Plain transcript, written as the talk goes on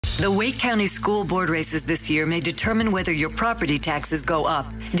The Wake County School Board races this year may determine whether your property taxes go up.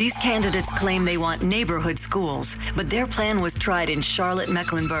 These candidates claim they want neighborhood schools, but their plan was tried in Charlotte,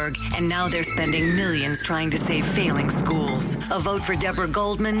 Mecklenburg, and now they're spending millions trying to save failing schools. A vote for Deborah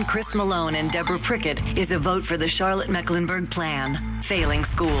Goldman, Chris Malone, and Deborah Prickett is a vote for the Charlotte-Mecklenburg plan. Failing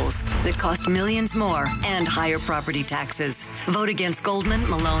schools that cost millions more and higher property taxes. Vote against Goldman,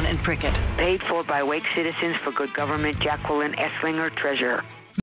 Malone, and Prickett. Paid for by Wake Citizens for Good Government, Jacqueline Esslinger, Treasurer.